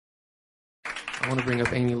I want to bring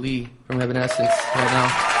up Amy Lee from Evanescence right now.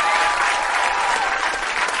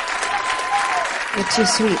 You're too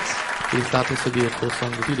sweet. We thought this would be a cool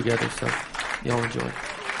song to do together, so y'all enjoy.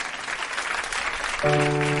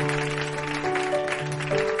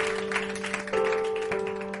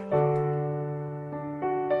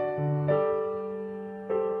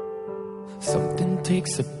 Something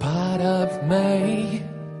takes a part of me,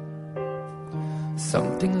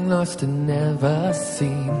 something lost and never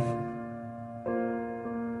seen.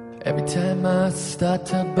 Every time I start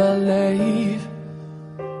to believe,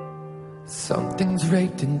 something's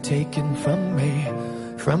raped and taken from me,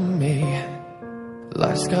 from me.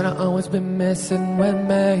 Life's gotta always be messing with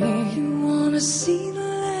me. You wanna see the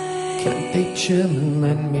light? Can't they chill and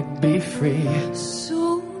let me be free?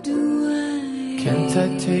 So do I. Can't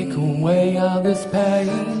I take away all this pain?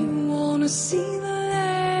 You wanna see the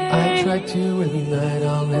light? I try to every night,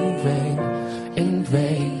 all in vain, in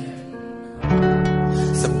vain.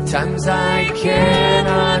 Sometimes I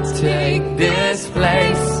cannot take this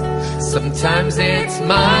place. Sometimes it's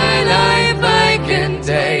my life I can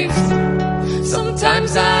taste.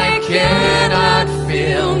 Sometimes I cannot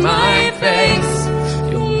feel my face.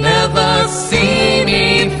 You'll never see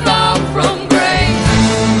me far from grace.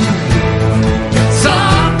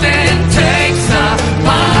 Something takes a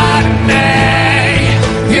part of me.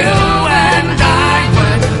 You and I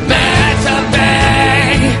were meant to be.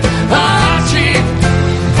 A cheap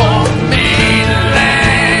for me to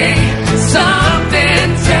lay. Something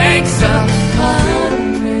takes a part of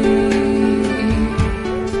me.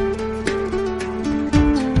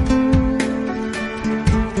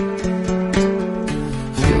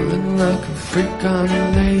 Feeling like a freak on a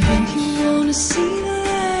leash. You wanna see the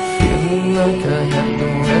light? Feeling like I have no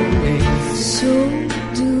enemies. So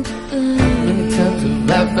do I. Many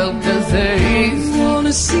times I've felt disease. You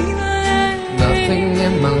wanna see the light? Nothing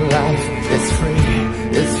in my life is free,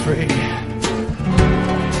 is free.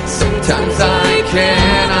 Sometimes I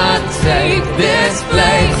cannot take this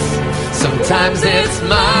place. Sometimes it's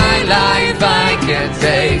my life I can't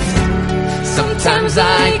taste. Sometimes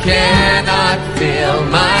I cannot feel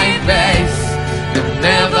my